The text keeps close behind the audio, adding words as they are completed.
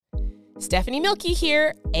Stephanie Milky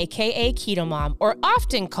here, aka Keto Mom, or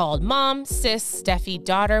often called mom, sis, Steffi,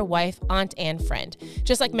 daughter, wife, aunt, and friend.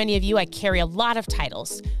 Just like many of you, I carry a lot of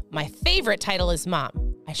titles. My favorite title is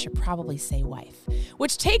mom. I should probably say wife,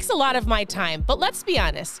 which takes a lot of my time. But let's be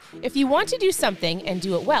honest, if you want to do something and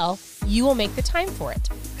do it well, you will make the time for it.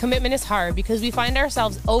 Commitment is hard because we find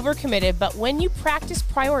ourselves overcommitted, but when you practice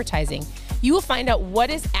prioritizing, you will find out what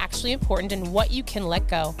is actually important and what you can let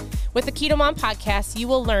go. With the Keto Mom podcast, you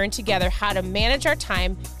will learn together how to manage our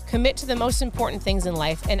time, commit to the most important things in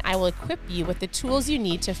life, and I will equip you with the tools you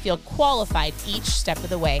need to feel qualified each step of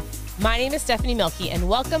the way. My name is Stephanie Milky, and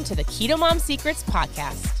welcome to the Keto Mom Secrets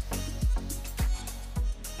podcast.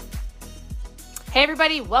 Hey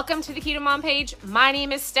everybody, welcome to the Keto Mom page. My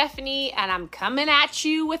name is Stephanie, and I'm coming at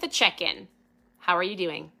you with a check-in. How are you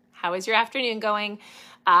doing? How is your afternoon going?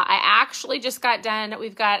 I actually just got done.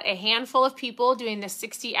 We've got a handful of people doing the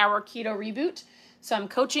 60-hour keto reboot. So I'm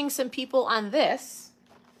coaching some people on this,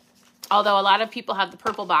 although a lot of people have the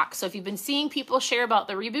purple box. So if you've been seeing people share about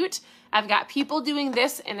the reboot, I've got people doing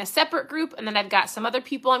this in a separate group, and then I've got some other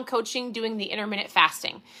people I'm coaching doing the intermittent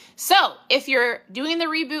fasting. So if you're doing the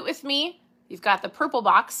reboot with me, you've got the purple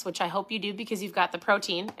box, which I hope you do because you've got the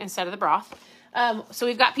protein instead of the broth. So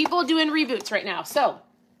we've got people doing reboots right now. So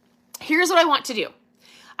here's what I want to do.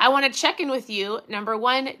 I want to check in with you, number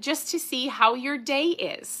one, just to see how your day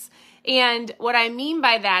is. And what I mean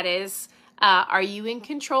by that is, are you in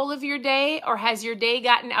control of your day, or has your day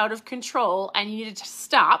gotten out of control and you need to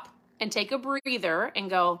stop and take a breather and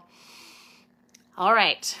go, all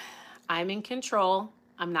right, I'm in control.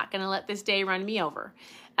 I'm not going to let this day run me over.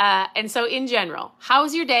 And so in general,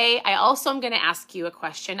 how's your day? I also am going to ask you a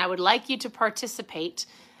question. I would like you to participate.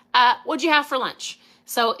 What'd you have for lunch?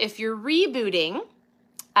 So if you're rebooting,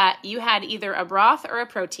 you had either a broth or a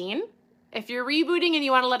protein. If you're rebooting and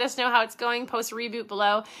you want to let us know how it's going, post reboot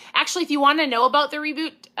below. Actually, if you want to know about the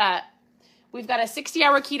reboot, we've got a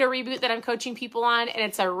 60-hour keto reboot that I'm coaching people on, and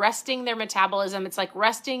it's a resting their metabolism. It's like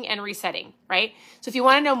resting and resetting, right? So if you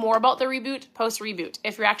want to know more about the reboot, post reboot.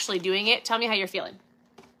 If you're actually doing it, tell me how you're feeling.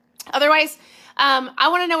 Otherwise, I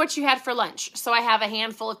want to know what you had for lunch. So I have a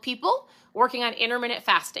handful of people working on intermittent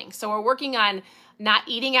fasting. So we're working on not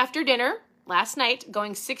eating after dinner. Last night,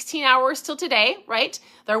 going 16 hours till today, right?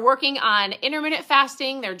 They're working on intermittent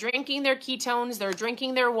fasting. They're drinking their ketones. They're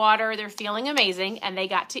drinking their water. They're feeling amazing, and they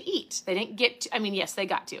got to eat. They didn't get to, yes, they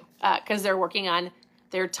got to, because they're working on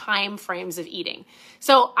their time frames of eating.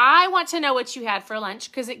 So I want to know what you had for lunch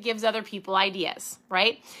because it gives other people ideas,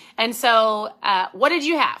 right? And so what did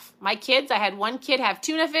you have? My kids, I had one kid have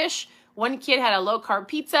tuna fish. One kid had a low-carb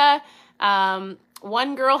pizza.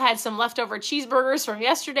 One girl had some leftover cheeseburgers from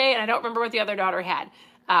yesterday, and I don't remember what the other daughter had.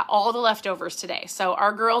 All the leftovers today. So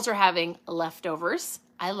our girls are having leftovers.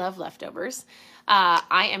 I love leftovers.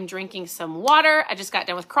 I am drinking some water. I just got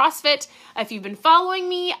done with CrossFit. If you've been following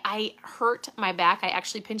me, I hurt my back. I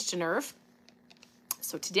actually pinched a nerve.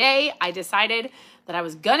 So today I decided that I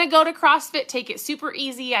was going to go to CrossFit, take it super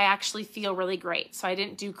easy. I actually feel really great. So I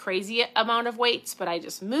didn't do crazy amount of weights, but I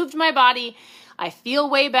just moved my body. I feel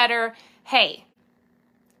way better. Hey,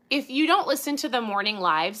 if you don't listen to the morning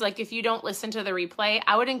lives, like if you don't listen to the replay,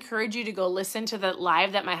 I would encourage you to go listen to the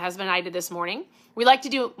live that my husband and I did this morning. We like to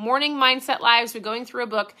do morning mindset lives. We're going through a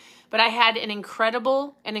book, but I had an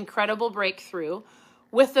incredible breakthrough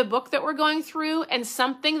with the book that we're going through and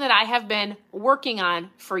something that I have been working on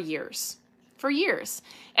for years.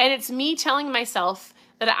 And it's me telling myself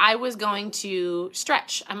that I was going to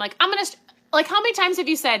stretch. I'm like, how many times have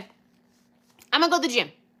you said, I'm going to go to the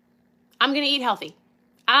gym. I'm going to eat healthy.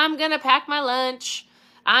 I'm going to pack my lunch.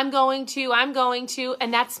 I'm going to,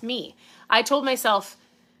 and that's me. I told myself,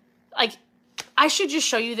 I should just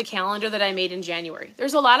show you the calendar that I made in January.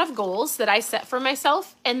 There's a lot of goals that I set for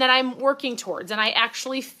myself and that I'm working towards, and I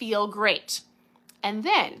actually feel great. And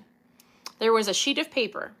then there was a sheet of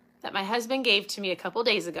paper that my husband gave to me a couple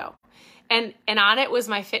days ago, and on it was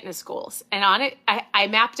my fitness goals. And on it, I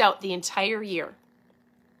mapped out the entire year.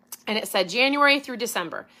 And it said January through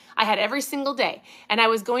December. I had every single day. And I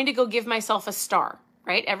was going to go give myself a star,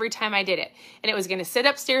 right? Every time I did it. And it was going to sit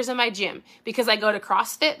upstairs in my gym because I go to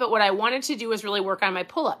CrossFit. But what I wanted to do was really work on my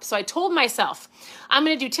pull-ups. So I told myself, I'm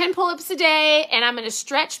going to do 10 pull-ups a day. And I'm going to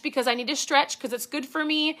stretch because I need to stretch because it's good for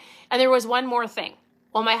me. And there was one more thing.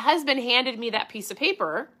 Well, my husband handed me that piece of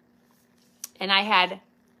paper. And I had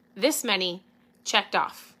this many checked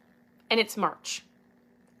off. And it's March,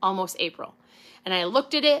 almost April. And I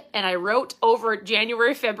looked at it and I wrote over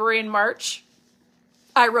January, February, and March,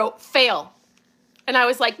 I wrote fail. And I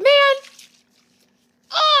was like, man,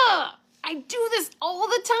 I do this all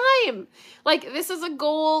the time. Like, this is a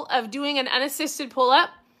goal of doing an unassisted pull-up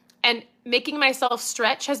And making myself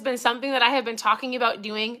stretch has been something that I have been talking about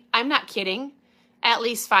doing, I'm not kidding, at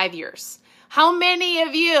least 5 years. How many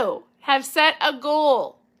of you have set a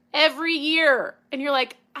goal every year and you're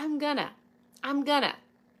like, I'm gonna.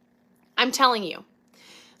 I'm telling you,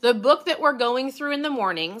 the book that we're going through in the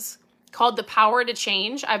mornings called The Power to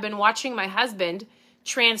Change, I've been watching my husband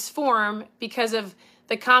transform because of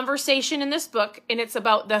the conversation in this book, and it's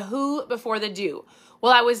about the who before the do.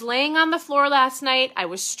 Well, I was laying on the floor last night. I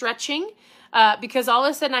was stretching because all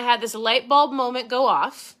of a sudden I had this light bulb moment go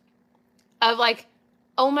off of like,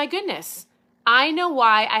 oh my goodness, I know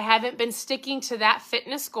why I haven't been sticking to that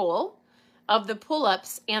fitness goal of the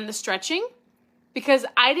pull-ups and the stretching, because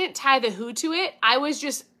I didn't tie the who to it. I was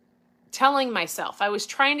just telling myself. I was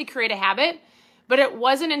trying to create a habit, but it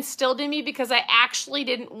wasn't instilled in me because I actually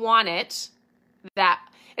didn't want it.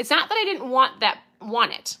 It's not that I didn't want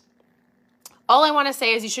it. All I want to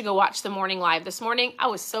say is you should go watch the morning live this morning. I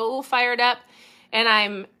was so fired up, and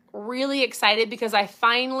I'm really excited because I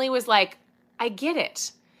finally was like, I get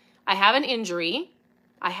it. I have an injury.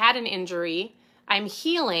 I had an injury. I'm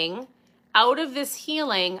healing. Out of this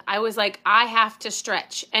healing, I was like, I have to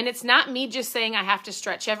stretch. And it's not me just saying I have to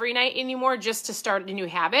stretch every night anymore just to start a new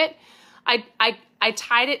habit. I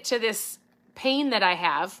tied it to this pain that I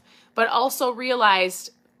have, but also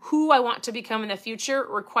realized who I want to become in the future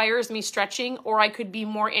requires me stretching, or I could be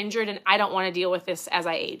more injured and I don't want to deal with this as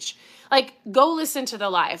I age. Like, go listen to the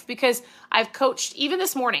live, because I've coached, even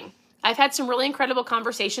this morning, I've had some really incredible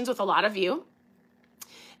conversations with a lot of you.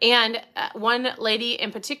 And one lady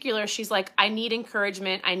in particular, she's like, I need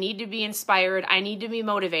encouragement. I need to be inspired. I need to be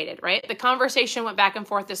motivated, right? The conversation went back and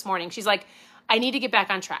forth this morning. She's like, I need to get back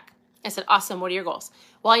on track. I said, awesome. What are your goals?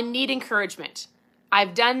 Well, I need encouragement.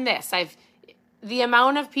 I've done this. The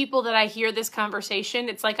amount of people that I hear this conversation,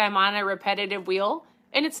 it's like I'm on a repetitive wheel.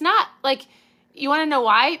 And it's not like, you want to know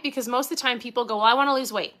why? Because most of the time people go, well, I want to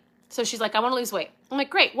lose weight. So she's like, I want to lose weight. I'm like,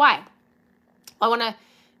 great. Why? I want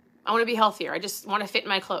to be healthier. I just want to fit in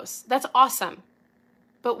my clothes. That's awesome.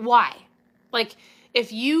 But why? Like,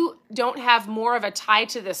 if you don't have more of a tie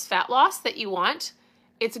to this fat loss that you want,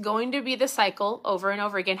 it's going to be the cycle over and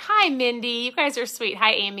over again. Hi, Mindy. You guys are sweet.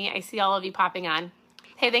 Hi, Amy. I see all of you popping on.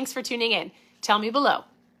 Hey, thanks for tuning in. Tell me below,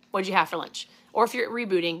 what'd you have for lunch? Or if you're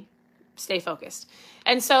rebooting, stay focused.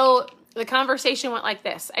 And so the conversation went like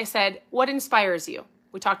this. I said, what inspires you?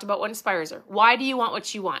 We talked about what inspires her. Why do you want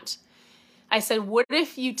what you want? I said, what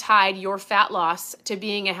if you tied your fat loss to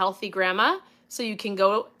being a healthy grandma, so you can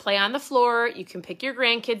go play on the floor, you can pick your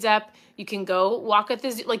grandkids up, you can go walk at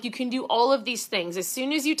the zoo, like you can do all of these things. As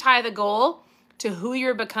soon as you tie the goal to who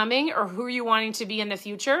you're becoming or who you're wanting to be in the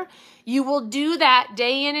future, you will do that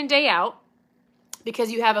day in and day out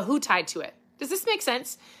because you have a who tied to it. Does this make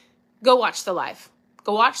sense? Go watch the live.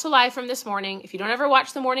 Go watch the live from this morning. If you don't ever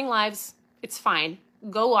watch the morning lives, it's fine.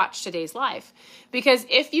 Go watch today's live. Because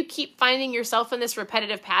if you keep finding yourself in this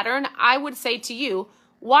repetitive pattern, I would say to you,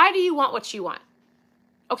 why do you want what you want?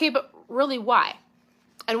 Okay, but really why?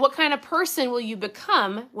 And what kind of person will you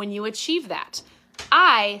become when you achieve that?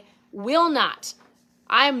 I will not.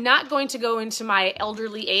 I'm not going to go into my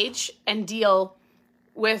elderly age and deal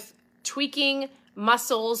with tweaking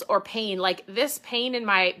muscles or pain. Like this pain in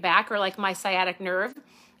my back or like my sciatic nerve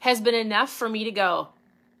has been enough for me to go,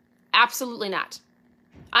 absolutely not.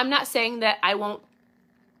 I'm not saying that I won't,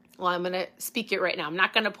 well, I'm going to speak it right now. I'm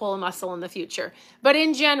not going to pull a muscle in the future. But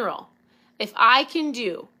in general, if I can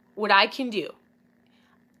do what I can do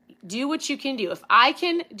what you can do. If I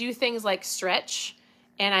can do things like stretch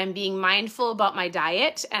and I'm being mindful about my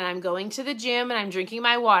diet and I'm going to the gym and I'm drinking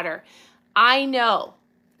my water, I know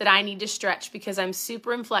that I need to stretch because I'm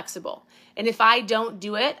super inflexible. And if I don't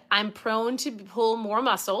do it, I'm prone to pull more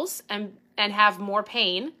muscles and have more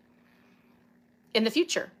pain in the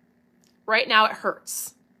future. Right now it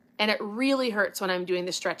hurts. And it really hurts when I'm doing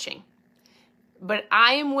the stretching. But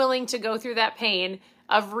I am willing to go through that pain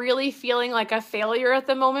of really feeling like a failure at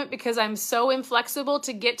the moment because I'm so inflexible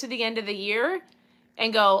to get to the end of the year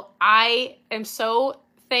and go, I am so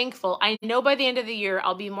thankful. I know by the end of the year,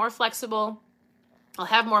 I'll be more flexible. I'll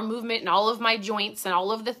have more movement in all of my joints and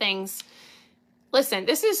all of the things. Listen,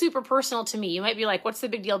 this is super personal to me. You might be like, what's the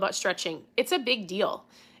big deal about stretching? It's a big deal.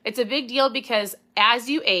 It's a big deal because as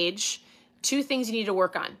you age, two things you need to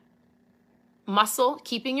work on. Muscle,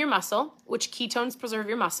 keeping your muscle, which ketones preserve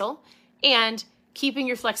your muscle, and keeping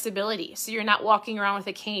your flexibility so you're not walking around with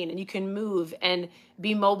a cane and you can move and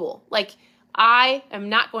be mobile. Like, I am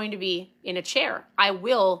not going to be in a chair. I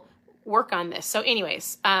will work on this. So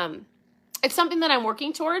anyways, it's something that I'm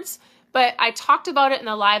working towards, but I talked about it in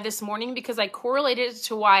the live this morning because I correlated it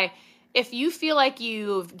to why if you feel like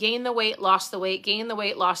you've gained the weight, lost the weight, gained the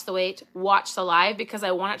weight, lost the weight, watch the live, because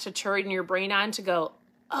I want it to turn your brain on to go,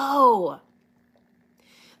 oh,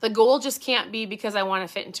 the goal just can't be because I want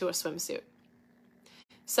to fit into a swimsuit.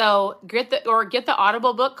 So get the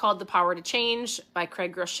Audible book called The Power to Change by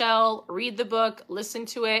Craig Groeschel. Read the book, listen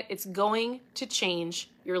to it. It's going to change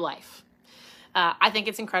your life. I think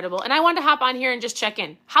it's incredible. And I wanted to hop on here and just check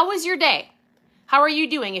in. How was your day? How are you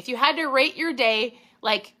doing? If you had to rate your day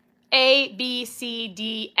like A, B, C,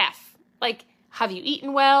 D, F, like, have you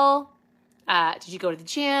eaten well? Did you go to the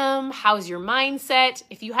gym? How's your mindset?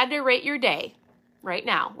 If you had to rate your day right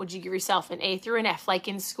now, would you give yourself an A through an F, like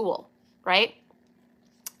in school, right?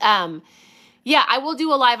 Yeah, I will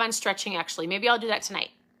do a live on stretching, actually. Maybe I'll do that tonight.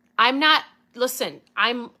 I'm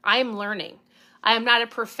learning. I am not a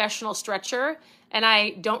professional stretcher, and I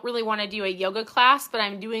don't really want to do a yoga class, but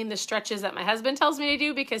I'm doing the stretches that my husband tells me to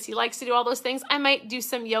do because he likes to do all those things. I might do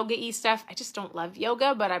some yoga-y stuff. I just don't love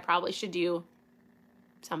yoga, but I probably should do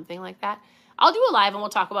something like that. I'll do a live and we'll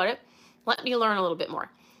talk about it. Let me learn a little bit more.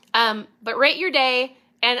 But rate your day,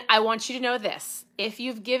 and I want you to know this. If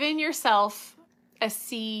you've given yourself a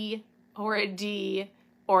C or a D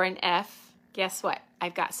or an F, guess what?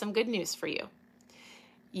 I've got some good news for you.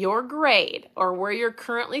 Your grade, or where you're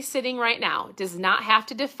currently sitting right now, does not have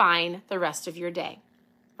to define the rest of your day,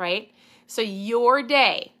 right? So your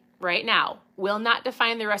day right now will not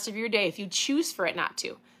define the rest of your day if you choose for it not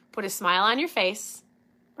to. Put a smile on your face,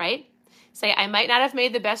 right? Say, I might not have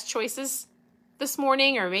made the best choices this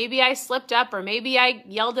morning, or maybe I slipped up, or maybe I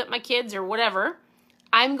yelled at my kids or whatever.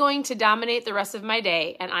 I'm going to dominate the rest of my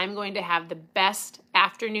day, and I'm going to have the best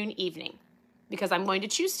afternoon, evening, because I'm going to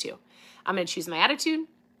choose to. I'm going to choose my attitude.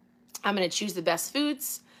 I'm going to choose the best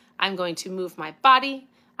foods. I'm going to move my body.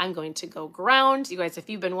 I'm going to go ground. You guys, if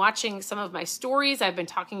you've been watching some of my stories, I've been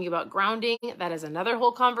talking about grounding. That is another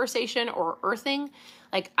whole conversation, or earthing.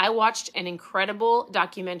 Like, I watched an incredible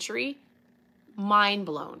documentary, mind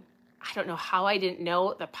blown. I don't know how I didn't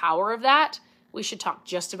know the power of that. We should talk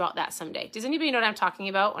just about that someday. Does anybody know what I'm talking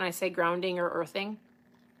about when I say grounding or earthing?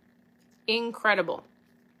 Incredible.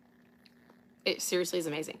 It seriously is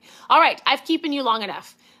amazing. All right, I've keeping you long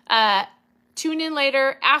enough. Tune in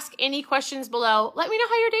later. Ask any questions below. Let me know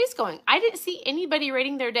how your day's going. I didn't see anybody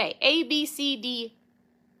rating their day. A, B, C, D,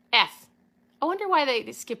 F. I wonder why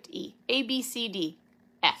they skipped E. A, B, C, D,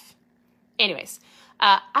 F. Anyways,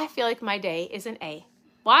 I feel like my day is an A.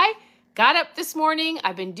 Why? Got up this morning.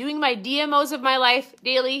 I've been doing my DMOs of my life,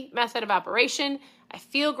 daily method of operation. I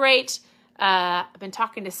feel great. I've been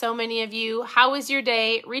talking to so many of you. How was your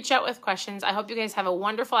day? Reach out with questions. I hope you guys have a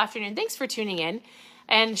wonderful afternoon. Thanks for tuning in,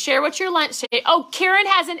 and share what your lunch today. Oh, Karen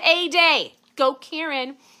has an A day. Go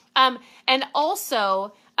Karen. And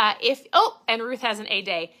also, and Ruth has an A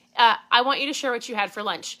day. I want you to share what you had for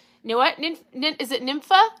lunch. You know what? Is it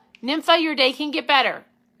Nympha? Nympha, your day can get better.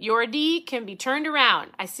 Your D can be turned around.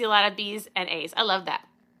 I see a lot of B's and A's. I love that.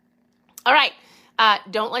 All right.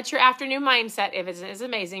 Don't let your afternoon mindset, if it is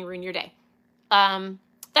amazing, ruin your day.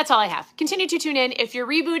 That's all I have. Continue to tune in. If you're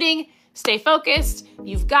rebooting, stay focused.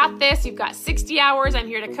 You've got this. You've got 60 hours. I'm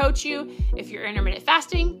here to coach you. If you're intermittent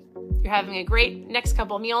fasting, you're having a great next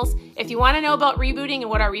couple meals. If you want to know about rebooting and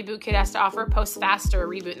what our reboot kit has to offer, post fast or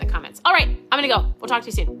reboot in the comments. All right. I'm going to go. We'll talk to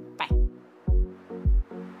you soon.